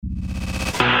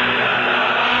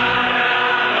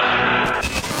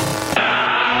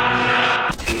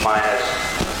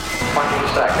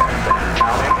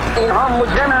اینها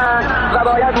مجرمند و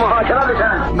باید محاکمه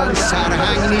بشن. من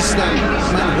سرهنگ نیستم،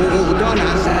 من حقوقدان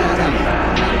هستم.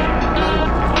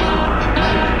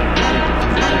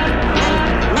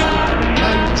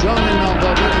 من جان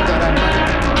ناقابلی دارم،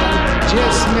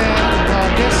 جسم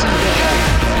ناقصی دارم.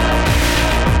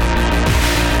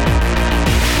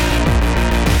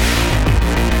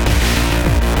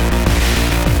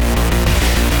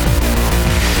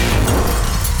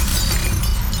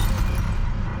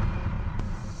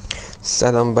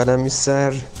 سلام بنمی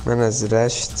سر، من از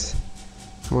رشت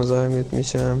مزاحمت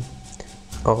میشم.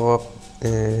 آقا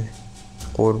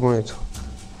قربونتون،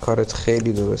 کارت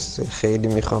خیلی درسته، خیلی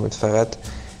میخوامت، فقط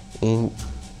این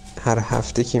هر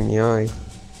هفته که میای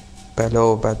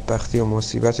بلا و بدبختی و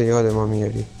مصیبت رو یاد ما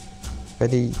میاری،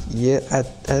 ولی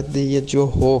یه جو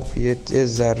هوپ، یه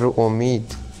ذره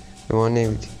امید به ما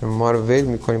نمیدی، ما رو ول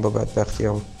میکنی با بدبختی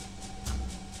همون.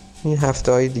 این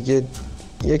هفته های دیگه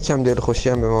یک کم دلخوشی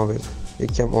هم به ما بده،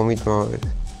 یک کم امید به ما بده.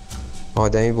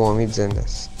 آدمی با امید زنده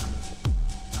است.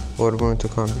 قربون تو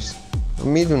کامبیز.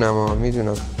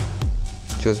 میدونم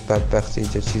جز بدبختی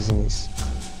اینجا چیزی نیست،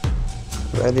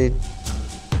 ولی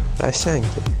قشنگه،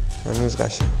 هنوز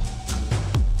قشنگ.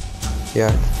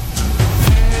 یاد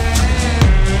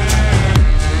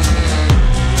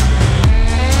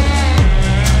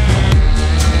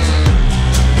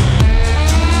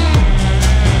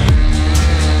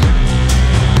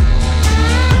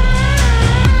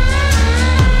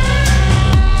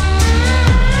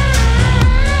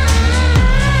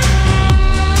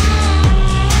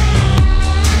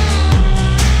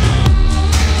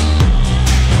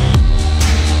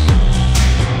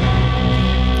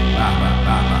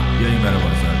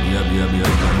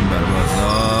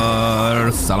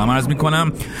سلام عرض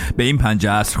میکنم به این 5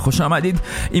 عصر، خوش آمدید.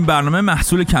 این برنامه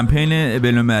محصول کمپین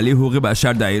المللی حقوق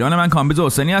بشر در ایران. من کامبیز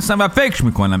حسینی هستم و فکر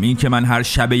میکنم این که من هر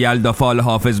شب یلدا فال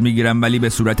حافظ میگیرم ولی به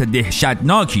صورت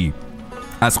دهشتناکی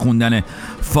از خوندن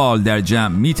فال در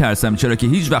جمع میترسم، چرا که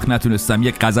هیچ وقت نتونستم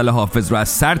یک غزل حافظ رو از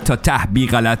سر تا ته بی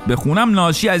غلط بخونم،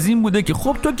 ناشی از این بوده که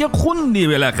خب تو که خوندی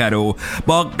بالاخره و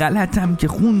با غلطم که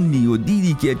خوندی و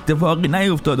دیدی که اتفاقی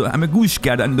نیفتاد و همه گوش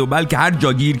کردند و بلکه هر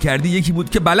جا گیر کردی یکی بود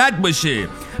که بلد باشه.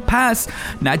 پس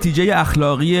نتیجه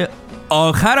اخلاقی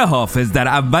آخر حافظ در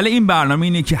اول این برنامه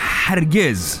اینه که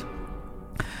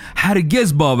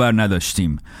هرگز باور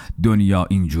نداشتیم دنیا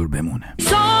اینجور بمونه.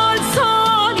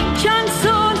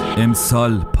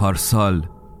 امسال، پارسال،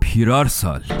 پیرار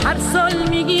سال، هر سال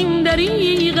میگیم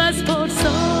دریغ از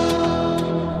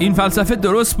پارسال. این فلسفه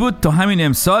درست بود تا همین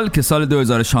امسال که سال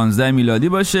 2016 میلادی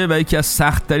باشه و یکی از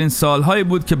سخت ترین سالهایی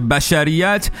بود که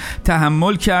بشریت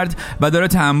تحمل کرد و داره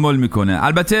تحمل میکنه.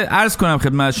 البته عرض کنم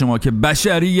خدمت شما که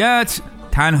بشریت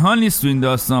تنها نیست تو این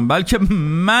داستان، بلکه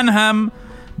من هم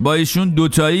با ایشون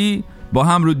دوتایی با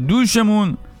هم رو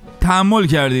دوشمون تحمل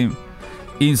کردیم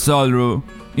این سال رو.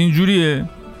 اینجوریه،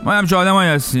 ما هم چه آدمایی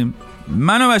هستیم،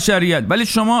 من و بشریت. ولی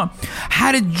شما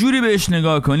هر جوری بهش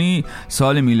نگاه کنی،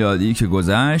 سال میلادی که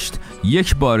گذشت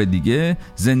یک بار دیگه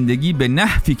زندگی به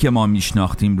نحوی که ما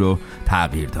میشناختیم رو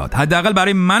تغییر داد. حداقل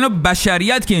برای من و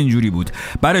بشریت که اینجوری بود،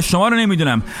 برای شما رو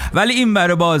نمیدونم، ولی این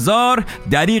برای بازار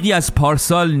دریغی از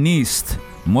پارسال نیست.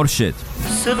 مرشد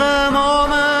سقم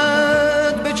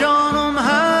آمد به جانم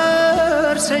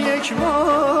هر سه یک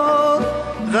بار،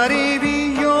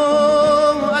 غریبی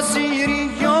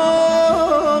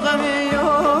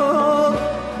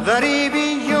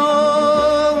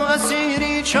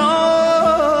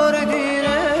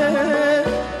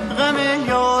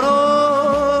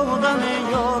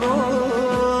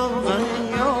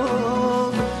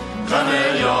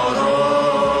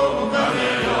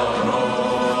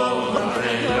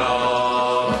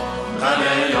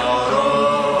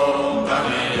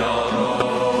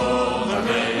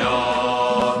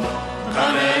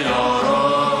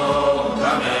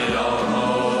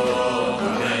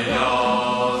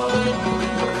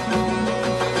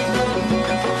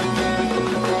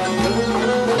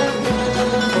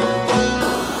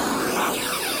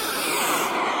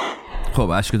خب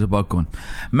اشکتو پاک کن.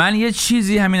 من یه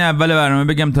چیزی همین اول برنامه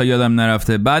بگم تا یادم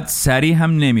نرفته، بعد سریع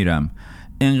هم نمیرم.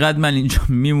 اینقدر من اینجا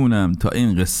میمونم تا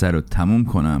این قصه رو تموم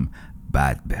کنم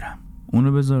بعد برم.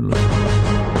 اونو بذار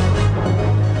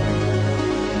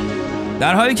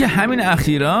در حالی که همین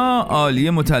اخیرا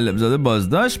عالیه مطلب زاده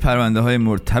بازداشت پرونده های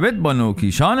مرتبط با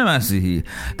نوکیشان مسیحی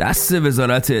دست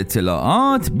وزارت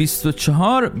اطلاعات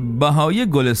 24 بهایی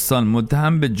گلستان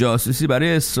متهم به جاسوسی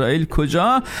برای اسرائیل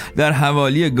کجا؟ در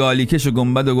حوالی گالیکش و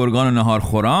گنبد و گرگان و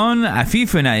نهارخوران،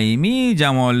 عفیف نعیمی،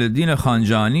 جمال الدین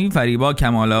خانجانی، فریبا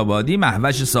کمال آبادی،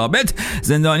 مهوش ثابت،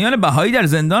 زندانیان بهایی در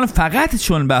زندان فقط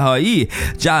چون بهایی،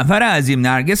 جعفر عظیم،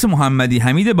 نرگس محمدی،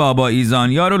 حمید بابا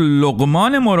ایزانیار و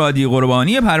لقمان مرادی قربانی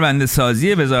پرونده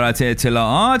سازی وزارت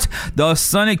اطلاعات.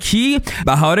 داستان کی؟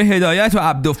 بهار هدایت و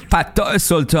عبدالفتاح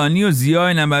سلطانی و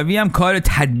ضیای نبوی هم کار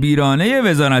تدبیرانه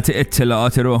وزارت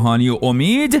اطلاعات روحانی و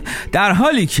امید، در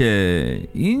حالی که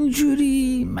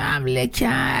اینجوری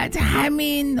مملکت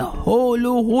همین حول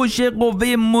و حوش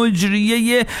قوه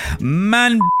مجریه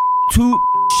من تو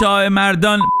شاه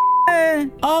مردان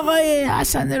آقای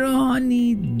حسن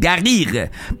روحانی دقیق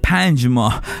 5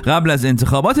 ماه قبل از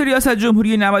انتخابات ریاست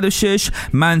جمهوری 96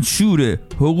 منشور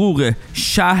حقوق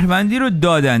شهروندی رو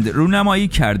دادند، رونمایی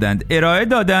کردند، ارائه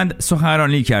دادند،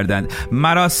 سخنرانی کردند،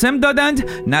 مراسم دادند،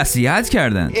 نصیحت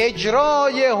کردند.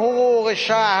 اجرای حقوق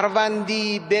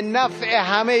شهروندی به نفع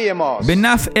همه ماست، به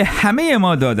نفع همه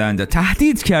ما دادند،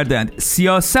 تهدید کردند،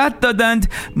 سیاست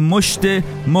دادند، مشت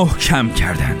محکم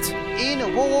کردند. این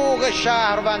حقوق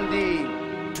شهروندی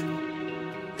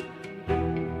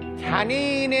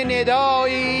طنین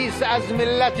ندایی است از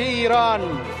ملت ایران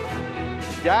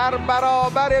در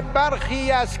برابر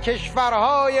برخی از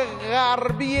کشورهای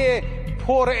غربی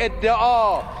پر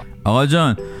ادعا. آقا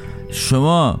جان،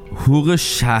 شما حقوق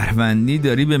شهروندی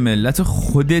داری به ملت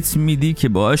خودت میدی که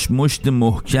باهاش مشت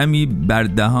محکمی بر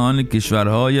دهان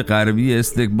کشورهای غربی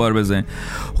استکبار بزنی.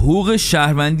 حقوق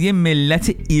شهروندی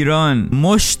ملت ایران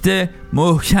مشت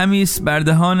محکمی است بر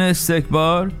دهان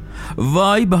استکبار.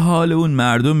 وای به حال اون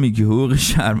مردم میگه حقوق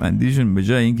شهروندیشون به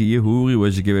جای اینکه یه حقوقی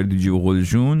باشه که بره تو جیب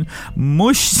خودشون،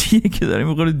 مشتیه که داره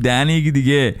میخوره دهن یکی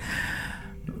دیگه.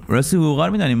 راستی حقوقا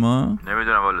رو میدونیم ما؟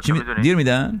 نمیدونم والا. چی میدونی؟ دیر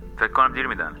میدن؟ فکر کنم دیر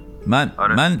میدن. من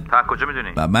تا کجا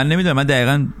میدونی؟ من نمیدونم.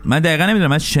 من دقیقاً نمیدونم.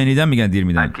 من شنیدم میگن دیر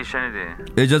میدن. کی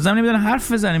شنیدی؟ اجازه نمیدن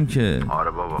حرف بزنیم که.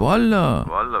 آره بابا. والا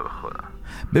به خدا.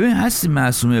 ببین هستی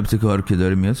معصوم ابتکار که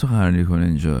داره میاد سخنرانی کنه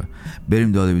اینجا،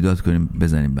 بریم داد و بیداد کنیم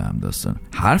بزنیم به هم داستان،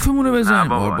 حرفمون رو بزنیم.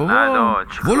 بابا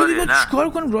والا دیگه چیکار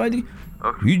کنیم؟ راه دیگه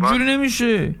هیچ جوری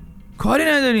نمیشه. کاری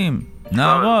نداریم. نه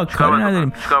آقا کاری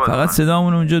نداریم. فقط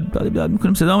صدامون اونجا داد و بیداد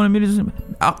میکنیم، صدامون رو میریزیم.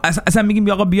 اصلا میگیم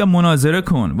آقا بیا مناظره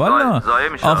کن. والا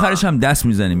آخرش هم دست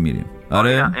میزنیم میریم.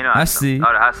 آره هستی؟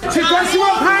 آره هستی. چی تو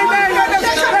شما 5 دقیقه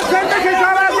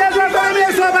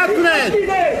صحبت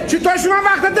کنه؟ چی تو شما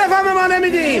وقت دفاع به ما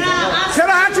نمیدین؟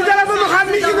 چرا هر چی دلتون میخواد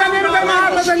میگید و نمیدونم ما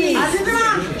حرف بزنید؟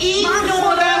 این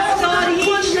نوع رفتار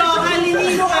هیچ راه حلی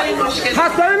نیست برای مشکل.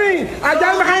 حتی ببین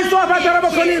اگر میخواین صحبت رو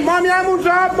بکنیم ما میام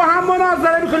اونجا با هم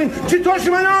مناظره میکنیم. چی تو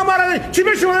شما آمار دادید؟ چی به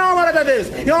شما آمار داده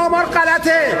است؟ یا آمار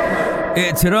غلطه؟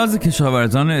 اعتراض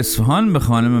کشاورزان اصفهان به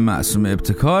خانم معصوم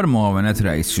ابتکار، معاونت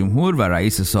رئیس جمهور و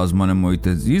رئیس سازمان محیط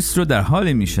زیست رو در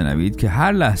حالی میشنوید که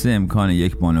هر لحظه امکان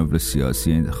یک مانور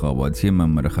سیاسی انتخاباتی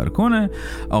ممرخر کنه.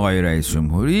 آقای رئیس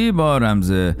جمهوری با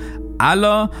رمز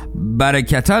علا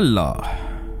برکت الله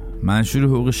منشور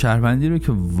حقوق شهروندی رو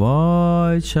که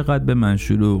وای چقدر به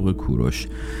منشور حقوق کوروش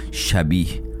شبیه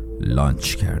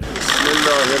لانچ کرده. بسم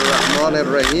الله الرحمن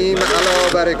الرحیم.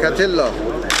 علا برکت الله.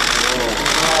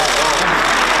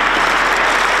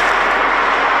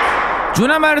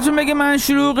 جونم براتون بگه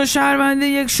منشور حقوق شهروندی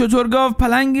یک شترگاو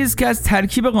پلنگی است که از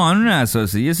ترکیب قانون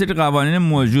اساسی، یه سری قوانین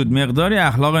موجود، مقداری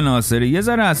اخلاق ناصری، یه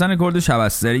ذره حسن کرد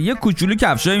شبستری، یه کوچولو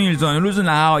کفشای میرزانی روز،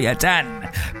 نهایتاً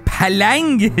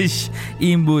پلنگش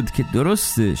این بود که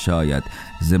درسته شاید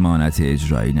ضمانت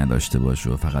اجرایی نداشته باشه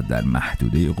و فقط در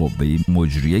محدوده قوه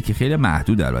مجریه که خیلی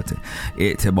محدود البته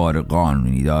اعتبار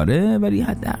قانونی داره، ولی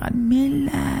حداقل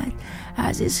ملت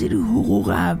از یه سری حقوق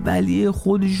اولیه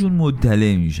خودشون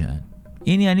مطلع میشن.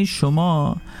 این یعنی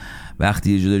شما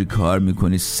وقتی یه جا داری کار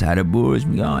میکنی سر برج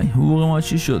میگه آی حقوق ما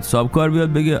چی شد، صاحبکار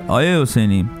بیاد بگه آیه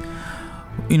حسینی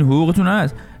این حقوقتون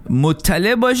هست،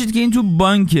 مطلع باشید که این تو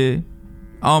بانکه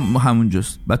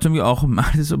همونجاست. بعد تو میگه آخه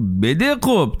مرد بده،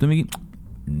 خب تو میگی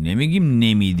نمیگیم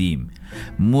نمیدیم،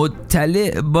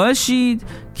 مطلع باشید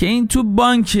که این تو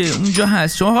بانک اونجا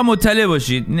هست، شما فقط مطلع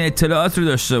باشید، این اطلاعات رو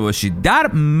داشته باشید.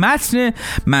 در متن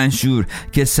منشور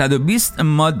که 120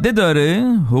 ماده داره،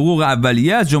 حقوق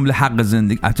اولیه از جمله حق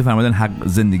زندگی، البته فرمودن حق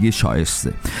زندگی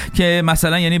شایسته که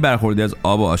مثلا یعنی برخوردی از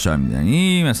آب و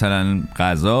آشامیدنی، مثلا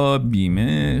غذا،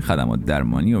 بیمه، خدمات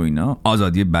درمانی و اینا،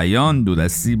 آزادی بیان، دو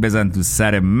دستی بزن تو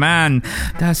سر من،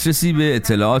 دسترسی به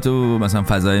اطلاعات و مثلا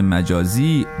فضای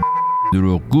مجازی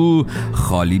دروغگو،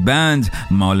 خالی بند،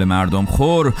 مال مردم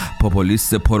خور،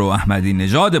 پوپولیست پرو احمدی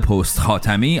نژاد پست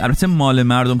خاتمی. البته مال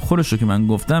مردم خورش رو که من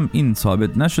گفتم این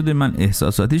ثابت نشده، من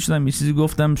احساساتی شدم، یه چیزی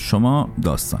گفتم، شما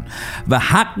داستان. و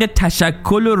حق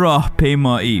تشکل و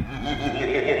راهپیمایی.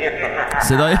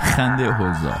 صدای خنده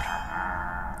حضار.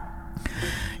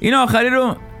 این آخری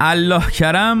رو الله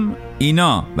کرم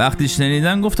اینا وقتی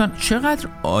شنیدن گفتن چقدر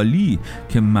عالی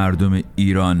که مردم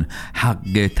ایران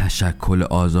حق تشکل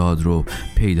آزاد رو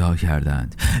پیدا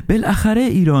کردند. بالاخره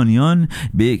ایرانیان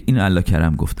به این الله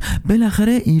کرم گفت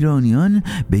بالاخره ایرانیان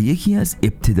به یکی از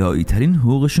ابتدایی ترین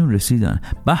حقوقشون رسیدن.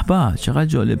 به به چقدر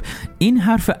جالب. این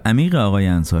حرف عمیق آقای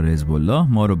انصار حزب الله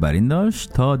ما رو بر این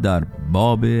داشت تا در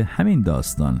باب همین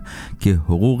داستان که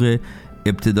حقوق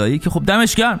ابتدایی که خب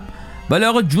دمش گرم، ولی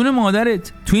آقا جون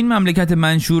مادرت تو این مملکت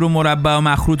منشور و مربع و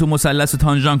مخروط و مثلث و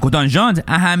تانژان کتانژانت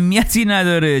اهمیتی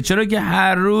نداره، چرا که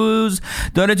هر روز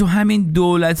داره تو همین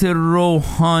دولت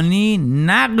روحانی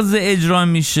نقض اجرا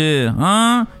میشه.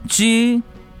 چی؟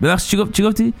 ببخش چی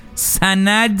گفتی؟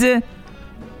 سند؟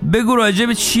 بگو راجع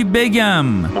به چی بگم؟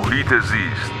 محیط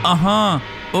زیست. آها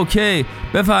اوکی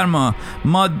بفرما.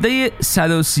 ماده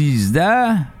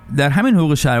 113 در همین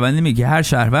حقوق شهروندی میگه هر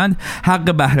شهروند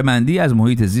حق بهره‌مندی از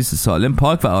محیط زیست سالم،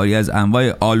 پاک و عاری از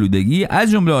انواع آلودگی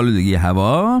از جمله آلودگی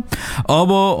هوا، آب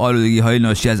و آلودگی‌های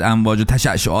ناشی از امواج و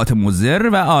تشعشعات مضر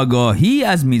و آگاهی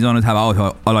از میزان و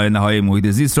تبعات آلاینده‌های محیط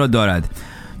زیست را دارد.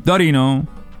 داری اینو؟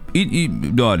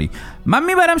 این داری. من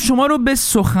میبرم شما رو به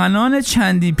سخنان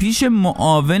چندی پیش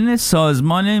معاون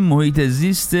سازمان محیط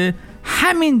زیست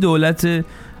همین دولت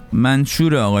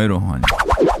منشور آقای روحانی.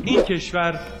 این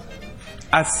کشور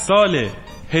از سال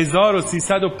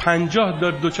 1350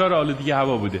 دچار آلودگی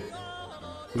هوا بوده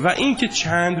و این که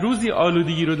چند روزی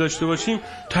آلودگی رو داشته باشیم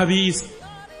طبیعی است.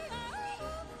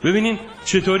 ببینین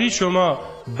چطوری شما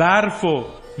برف رو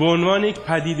به عنوان یک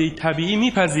پدیده طبیعی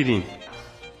میپذیرین،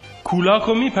 کولاک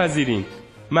رو میپذیرین،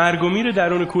 مرگ و میر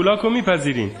درون کولاک رو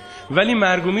میپذیرین، ولی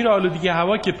مرگ و میر آلودگی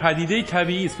هوا که پدیده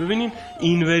طبیعی است. ببینین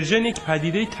اینورژن یک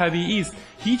پدیده طبیعی است،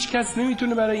 هیچ کس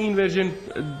نمیتونه برای اینورژن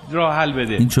راه حل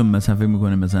بده. این چون مثلا فکر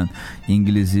میکنه مثلا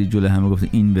انگلیسی جلوی همه گفته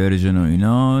اینورژن و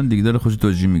اینا دیگه داره خوش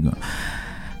توجیه میکنه.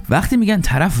 وقتی میگن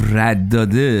طرف رد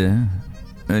داده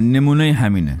نمونه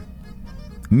همینه.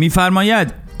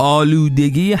 میفرماید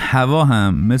آلودگی هوا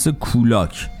هم مثل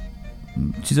کولاک،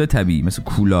 چیزای طبیعی مثل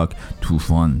کولاک،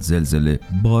 طوفان، زلزله،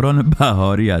 باران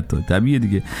بهاری حتی طبیعیه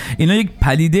دیگه، اینا یک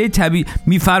پدیده طبیعی.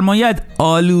 میفرماید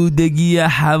آلودگی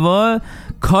هوا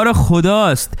کار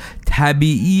خداست،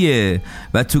 طبیعیه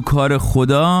و تو کار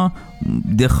خدا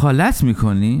دخالت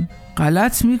میکنی؟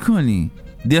 غلط میکنی.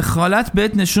 دخالت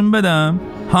بهت نشون بدم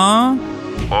ها؟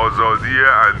 آزادی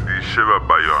اندیشه و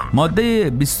بیان. ماده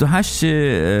 28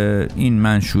 این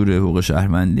منشور حقوق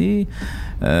شهروندی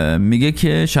میگه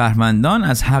که شهروندان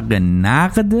از حق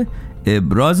نقد،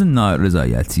 ابراز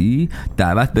نارضایتی،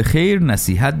 دعوت به خیر،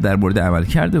 نصیحت در مورد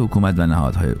عملکرد حکومت و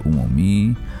نهادهای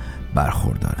عمومی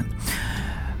برخوردارند.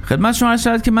 خدمت شما عرض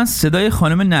شود که من صدای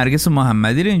خانم نرگس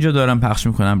محمدی رو اینجا دارم پخش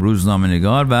میکنم،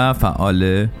 روزنامه‌نگار و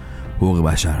فعال حقوق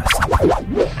بشر هستم.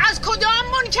 از کدام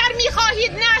منکر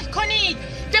میخواهید نهی کنید؟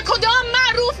 به کدام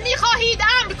معروف میخواهید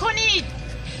امر کنید؟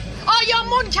 آیا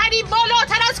منکری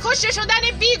بالاتر از کشته شدن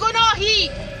بیگناهی؟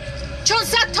 چون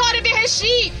ستار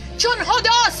بهشتی، چون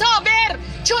هدا صابر،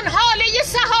 چون حاله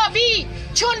صحابی،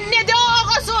 چون ندا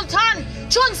آقا سلطان،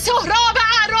 چون سهراب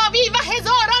اعرابی و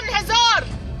هزاران هزار.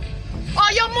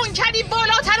 آیا منکری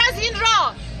بالاتر از این را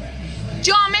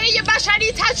جامعه بشری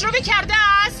تجربه کرده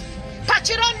است؟ پس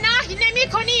چرا نهی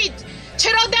نمی کنید؟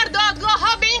 چرا در دادگاه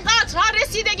ها به این قطعا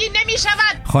رسیدگی نمی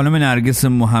شود؟ خانم نرگس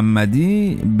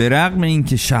محمدی به رغم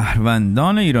اینکه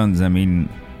شهروندان ایران زمین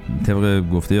طبق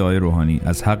گفته آقای روحانی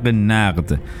از حق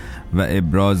نقد و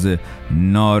ابراز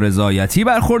نارضایتی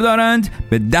برخوردارند،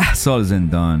 به 10 سال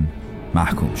زندان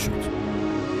محکوم شد.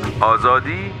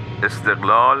 آزادی،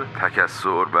 استقلال، تکثر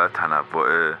و تنوع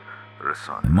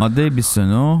رسانه. ماده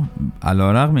 29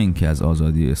 علیرغم اینکه از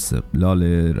آزادی استقلال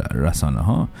رسانه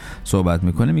ها صحبت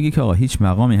میکنه، میگه که آقا هیچ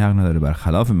مقامی حق نداره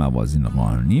برخلاف موازین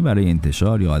قانونی برای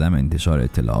انتشار یا عدم انتشار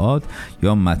اطلاعات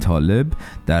یا مطالب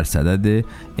در صدد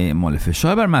اعمال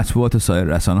فشار بر مطبوعات سایر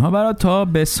رسانه ها برای تا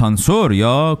به سانسور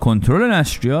یا کنترل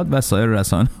نشریات و سایر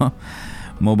رسانه ها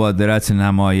مبادرت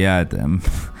نماید.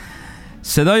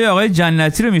 صدای آقای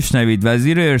جنتی رو میشنوید،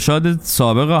 وزیر ارشاد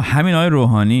سابق همین آقای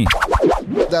روحانی.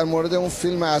 در مورد اون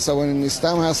فیلم عصبانی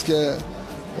نیستم هست که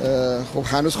خب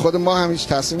هنوز خود ما هم هیچ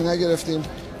تصمیمی نگرفتیم.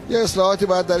 یه اصلاحاتی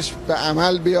باید درش به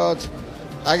عمل بیاد.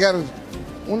 اگر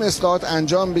اون اصلاحات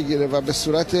انجام بگیره و به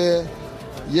صورت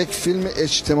یک فیلم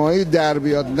اجتماعی در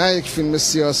بیاد، نه یک فیلم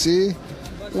سیاسی،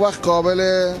 اون وقت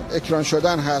قابل اکران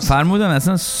شدن هست. فرمودن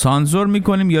اصلا سانسور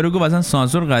میکنیم، یارو گفت اصلا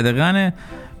سانسور قدغنه.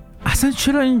 اصلا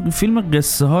چرا این فیلم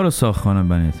قصه ها رو ساخت خانم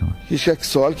بنی اعتماد؟ هیچ یک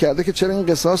سوال کرده که چرا این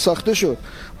قصه ها ساخته شد؟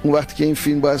 اون وقتی که این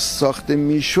فیلم باید ساخته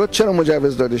میشد چرا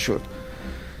مجوز داده شد؟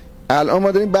 الان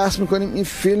ما داریم بحث میکنیم این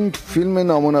فیلم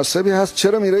نامناسبی هست،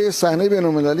 چرا میره یه صحنه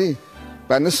بین‌المللی؟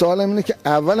 بنده سوالم اینه که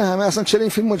اول همه اصلا چرا این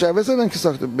فیلم مجوز دادن که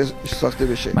ساخته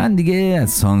بشه؟ من دیگه از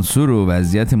سانسور و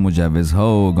وضعیت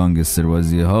مجوزها و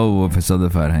گانگستربازی ها و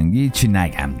فساد فرهنگی چی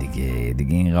نگم دیگه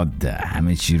اینقدر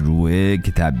همه چی روحه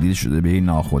که تبدیل شده به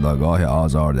ناخودآگاه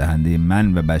آزاردهنده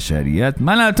من و بشریت.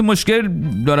 من البته مشکل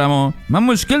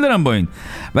دارم با این،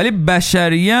 ولی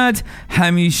بشریت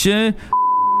همیشه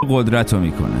قدرت رو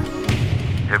میکنه.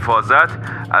 حفاظت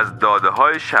از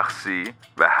داده‌های شخصی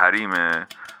و حریم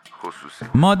خصوصی.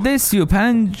 ماده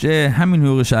 35 همین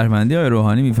حقوق شهروندی آقای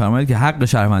روحانی میفرماید که حق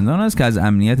شهروندان است که از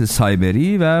امنیت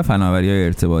سایبری و فناوری‌های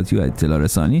ارتباطی و اطلاع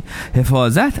رسانی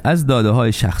حفاظت از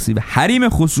داده‌های شخصی و حریم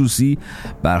خصوصی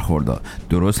برخوردار.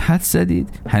 درست حد زدید،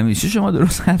 همیشه شما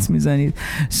درست حد میزنید.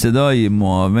 صدای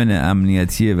معاون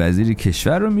امنیتی وزیر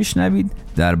کشور رو میشنوید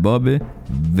در باب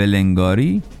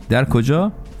ولنگاری در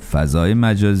کجا؟ فضای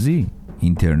مجازی،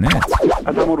 اینترنت.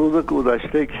 از همون روز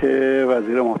گذشته که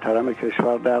وزیر محترم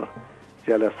کشور در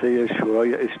جلسه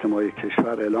شورای اجتماعی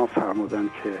کشور اعلام فرمودند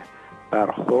که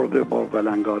برخورد با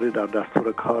ولنگاری در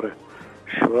دستور کار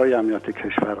شورای امنیت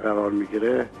کشور قرار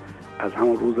میگیره، از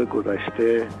همون روز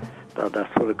گذشته در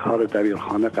دستور کار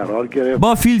دبیرخانه قرار گرفت.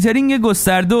 با فیلترینگ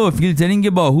گسترده و فیلترینگ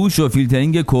باهوش و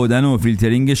فیلترینگ کودن و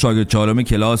فیلترینگ شاگرد چهارم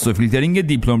کلاس و فیلترینگ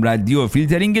دیپلم ردی و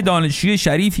فیلترینگ دانشجوی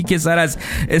شریفی که سر از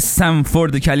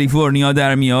استنفورد کالیفرنیا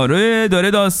در میاره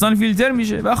داره داستان فیلتر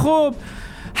میشه. و خب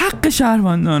حق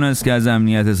شهروندان است که از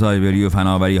امنیت سایبری و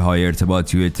فناوری های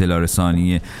ارتباطی و اطلاع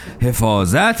رسانی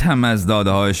حفاظت هم از داده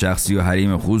های شخصی و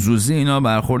حریم خصوصی اینا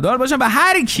برخوردار باشن. و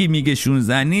هر کی میگه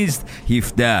 16 نیست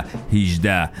 17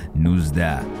 18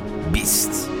 19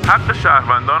 20. حق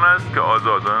شهروندان است که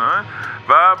آزادانه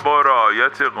و با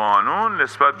رعایت قانون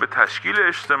نسبت به تشکیل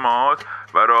اجتماعات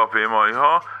و راهپیمایی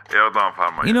ها اقدام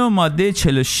فرمایند. اینو ماده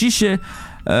 46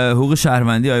 حقوق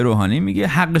شهروندی آقای روحانی میگه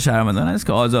حق شهروندان است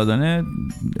که آزادانه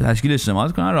تشکیل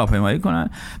اجتماعات کنن، راهپیمایی کنن.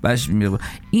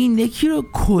 این یکی رو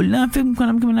کلا فکر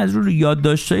میکنم که من از روی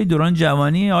یادداشت‌های دوران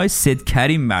جوانی آقای سید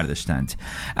کریم برداشتند،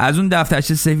 از اون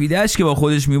دفترچه سفیدش که با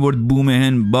خودش میبرد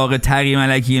بومهن، باغ تقی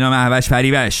ملکی، اینا مهوش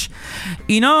فریبش،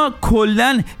 اینا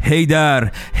کلا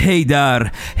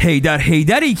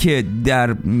هیدری که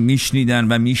در میشنیدن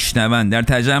و میشنون در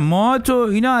تجمعات و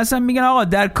اینا اصلا میگن آقا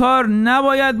در کار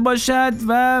نباید باشد.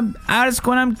 و عرض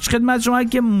کنم خدمت شما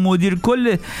که مدیر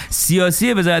کل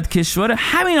سیاسی وزارت کشور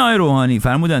همین آقای روحانی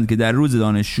فرمودند که در روز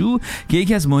دانشجو که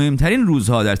یکی از مهمترین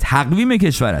روزها در تقویم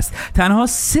کشور است، تنها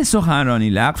 3 سخنرانی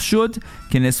لغو شد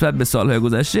که نسبت به سالهای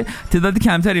گذشته تعداد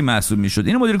کمتری محسوب میشد.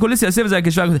 این مدیر کل سیاسی وزارت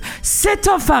کشور گفت 3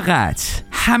 تا فقط،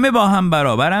 همه با هم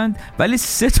برابرند ولی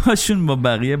 3 تاشون با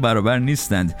بقیه برابر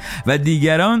نیستند و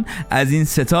دیگران از این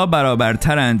 3 تا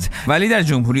برابرترند، ولی در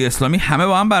جمهوری اسلامی همه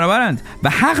با هم برابرند و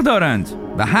حق دارند.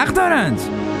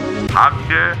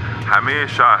 حق همه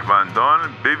شهروندان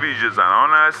به ویژه زنان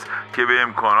است که به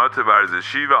امکانات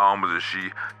ورزشی و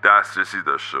آموزشی دسترسی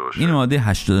داشته باشند. این ماده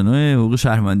 89 حقوق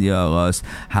شهروندی آقاست.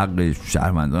 حق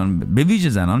شهروندان به ویژه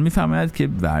زنان میفرماید که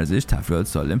ورزش، تفریحات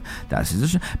سالم دسترسی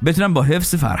داشته بتونن با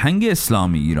حفظ فرهنگ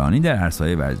اسلامی ایرانی در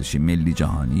عرصه‌های ورزشی ملی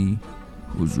جهانی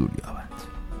حضور یابند.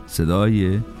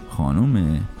 صدای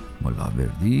خانم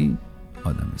ملاوردی،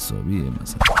 آدم حسابی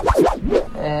مثلا.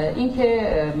 این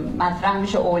که مطرح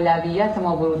میشه اولویت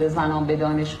ما ورود زنان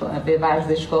به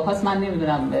ورزشگاه هاست، من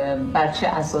نمیدونم بر چه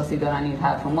اساسی دارن این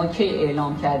حرف رو. ما کی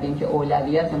اعلام کردیم که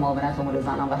اولویت معاونت امور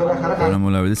زنان و خانم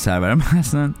ملاوردی سرورم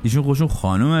هستن، ایشون خودشون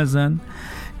خانم هستن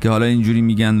که حالا اینجوری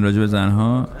میگن راجع به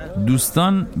زنها.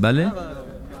 دوستان بله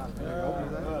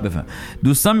بفهم،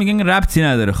 دوستان میگن ربطی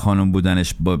نداره خانم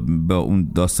بودنش با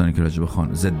اون داستانی که راجع به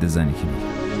خانم ضد زنی که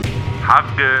میگه.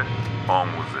 حق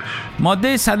آموزش.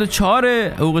 ماده 104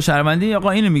 حقوق شهروندی آقا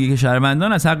اینو میگه که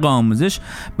شهروندان از حق آموزش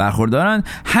برخوردارن.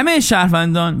 همه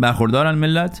شهروندان برخوردارن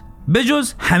ملت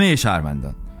بجز همه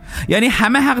شهروندان، یعنی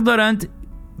همه حق دارند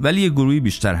ولی یه گروهی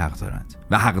بیشتر حق دارند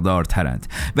و حقدارترند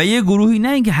و یه گروهی نه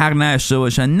اینکه حق نداشته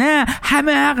باشن، نه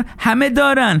همه حق همه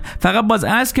دارن. فقط باز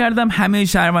عرض کردم همه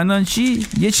شهروندان چی؟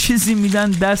 یه چیزی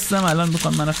میدن دستم الان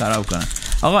میخوان منو خراب کنن.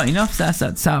 آقا اینا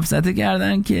سفسطه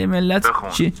کردن که ملت بخون.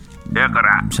 چی؟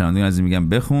 اقرا. شنوندگان عزیز میگم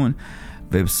بخون.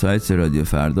 وبسایت رادیو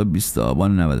فردا 20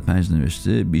 آبان 95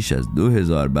 نوشته بیش از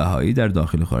 2000 بهایی در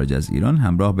داخل و خارج از ایران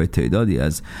همراه به تعدادی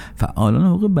از فعالان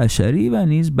حقوق بشری و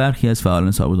نیز برخی از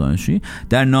فعالان سابق دانشجویی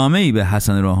در نامه‌ای به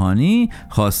حسن روحانی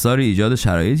خواستار ایجاد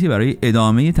شرایطی برای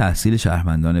ادامه تحصیل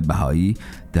شهروندان بهایی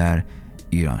در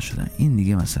ایران شدن. این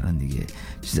دیگه مثلا دیگه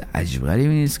چیز عجیب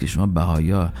غریبی نیست که شما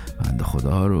بهایی‌ها بنده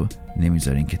خداها رو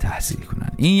نمیذارین که تحصیل کنن.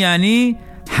 این یعنی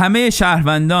همه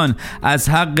شهروندان از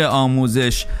حق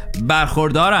آموزش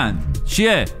برخوردارن.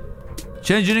 چیه؟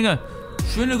 چه اینجوری نگاه؟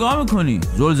 چیه نگاه میکنی؟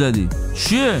 زل زدی؟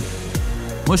 چیه؟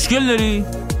 مشکل داری؟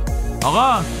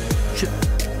 آقا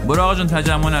برو آقا جان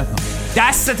تجمع نکن،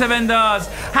 دستت بنداز.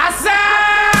 حسن!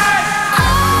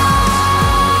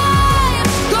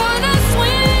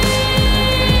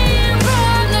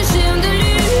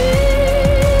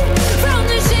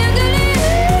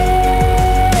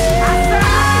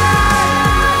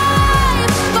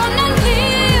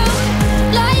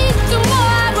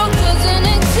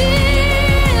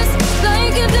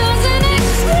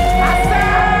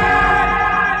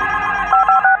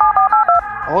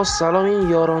 سلام، این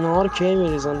یارانه ها رو کی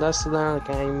میریزن دست دارن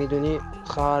که این میدونی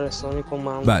خبر رسانی کن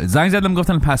من. بله زنگ زدم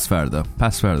گفتن پس فردا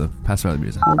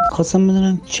بریزن. خواستم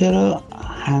بدونم چرا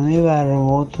همه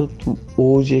برنامه‌هاتو تو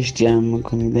اوجش جمع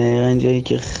میکنی، دقیقا جایی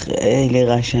که خیلی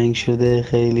قشنگ شده،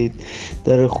 خیلی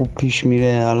داره خوب پیش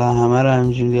میره. حالا همه رو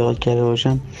همینجوری یاد کرده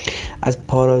باشم، از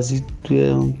پارازیت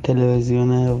توی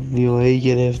تلویزیون زوایای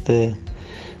گرفته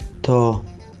تا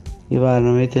یه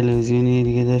برنامه تلویزیونی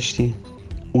دیگه داشتی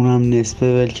اونم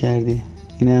نصفه ول کردی،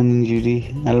 اینم اینجوری.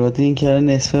 البته این کار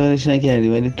نصفه ولش نکردی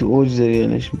ولی تو اوج داری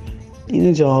ولش میکنی.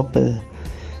 اینو جواب بده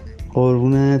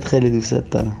قربونت، خیلی دوستت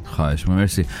دارم. خواهش می‌کنم،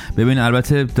 مرسی. ببین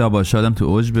البته تا باشه آدم تو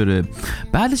اوج بره،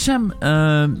 بعدش هم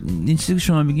این چیزی که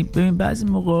شما میگین، ببین بعضی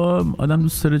موقع آدم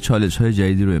دوست داره چالش‌های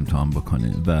جدیدی رو امتحان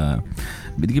بکنه و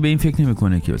دیگه به این فکر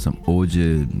نمیکنه که مثلا اوج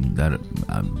در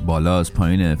بالاست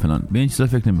پایینه فلان، به این چیزا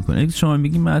فکر نمیکنه. اینکه شما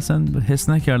میگین من اصلا حس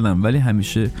نکردم ولی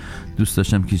همیشه دوست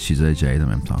داشتم که چیزای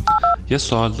جدیدم امتحان کنم. یه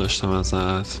سوال داشتم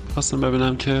ازت، خواستم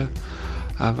ببینم که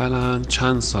اولا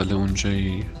چند سال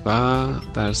اونجایی و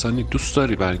در ثانی دوست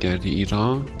داری برگردی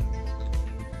ایران؟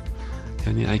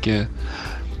 یعنی اگه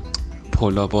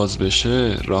پلا باز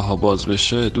بشه، راه‌ها باز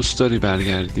بشه، دوست داری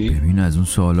برگردی؟ ببین از اون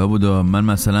سوالا بود. من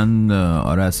مثلا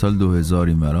آره از سال 2000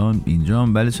 اینوران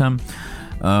اینجام، بلش هم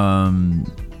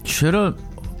چرا؟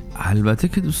 البته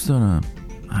که دوست دارم.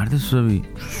 مرد حسابی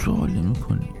سوال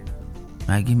نمی‌کنی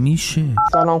مگه میشه؟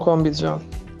 سلام کامبیز جان،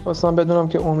 خواستم بدونم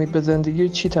که امید به زندگی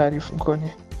چی تعریف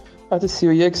میکنی؟ وقتی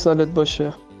 31 سالت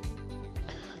باشه،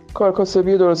 کار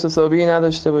کسبی درست حسابی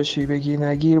نداشته باشی، بگی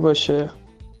نگیر باشه،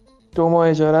 2 ماه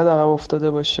اجاره عقب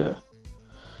افتاده باشه،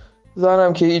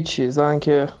 زنم که هیچی، زن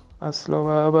که اصلا و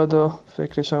ابدا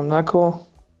فکرشم نکن.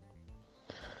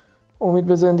 امید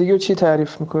به زندگی رو چی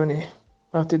تعریف میکنی؟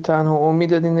 وقتی تنها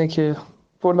امیدت اینه که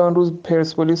فلان روز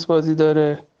پرسپولیس بازی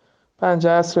داره، 5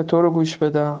 عصر تو رو گوش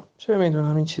بدم، چه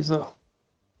میدونم این چیزا،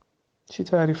 چی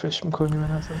تعریفش میکنی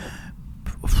به نظر؟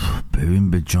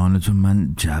 ببین به جانتون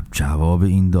من جواب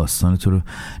این داستان تو رو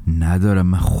ندارم.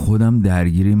 من خودم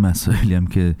درگیر این مسائلیم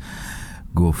که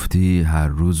گفتی هر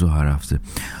روز و هر هفته.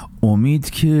 امید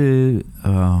که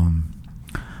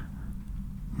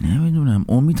نمیدونم،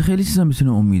 امید خیلی چیزا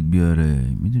میتونه امید بیاره،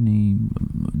 میدونی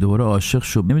دوباره عاشق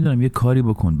شو، نمیدونم یه کاری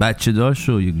بکن، بچه دار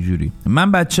شو، یک جوری.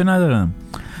 من بچه ندارم،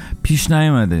 پیش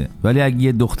نیومده، ولی اگه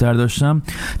یه دختر داشتم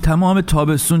تمام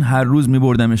تابستون هر روز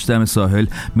میبردمش دم ساحل،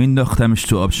 مینداختمش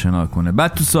تو آب شنا کنه.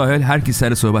 بعد تو ساحل هر کی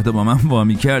سر صحبت با من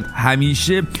وامی کرد،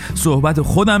 همیشه صحبت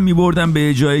خودم میبردم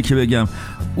به جایی که بگم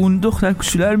اون دختر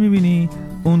کوچولو رو میبینی؟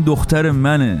 اون دختر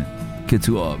منه که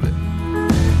تو آبه.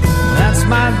 That's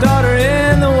my daughter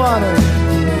in the water.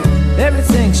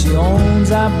 Everything she owns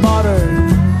I bought her.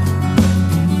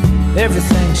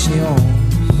 Everything she owns.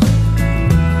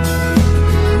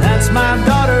 That's my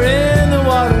daughter in the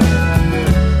water.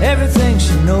 Everything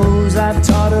she knows I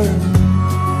taught her.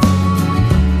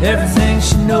 Everything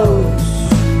she knows.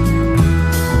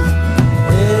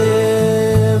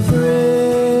 Everything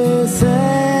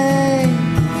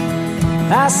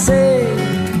I say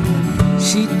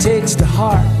she takes to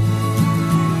heart.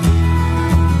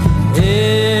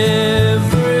 Everything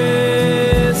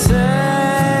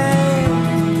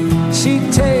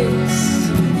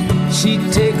she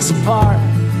takes apart.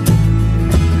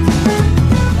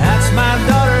 That's my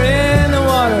daughter in the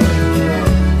water.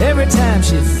 Every time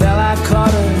she fell I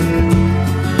caught her.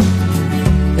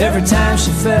 Every time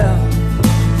she fell.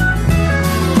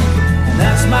 And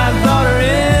that's my daughter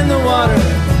in the water.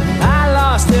 I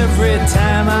lost every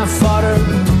time I fought her.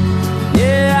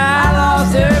 Yeah, I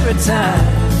lost every time.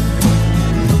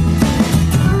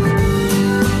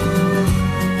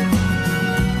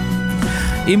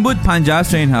 این بود 50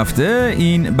 عصر این هفته.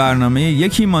 این برنامه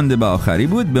یکی مانده به آخری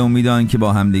بود. به امیدان که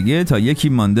با هم دیگه تا یکی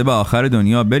مانده به آخر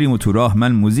دنیا بریم و تو راه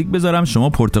من موزیک بذارم، شما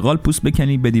پرتقال پوست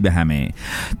بکنی بدی به همه.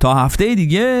 تا هفته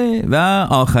دیگه و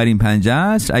آخرین 50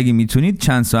 عصر اگه میتونید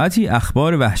چند ساعتی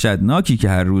اخبار وحشتناکی که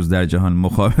هر روز در جهان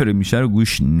مخابره میشه رو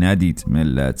گوش ندید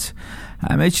ملت.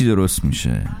 همه چی درست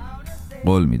میشه،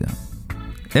 قول میدم.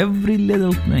 Every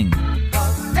little thing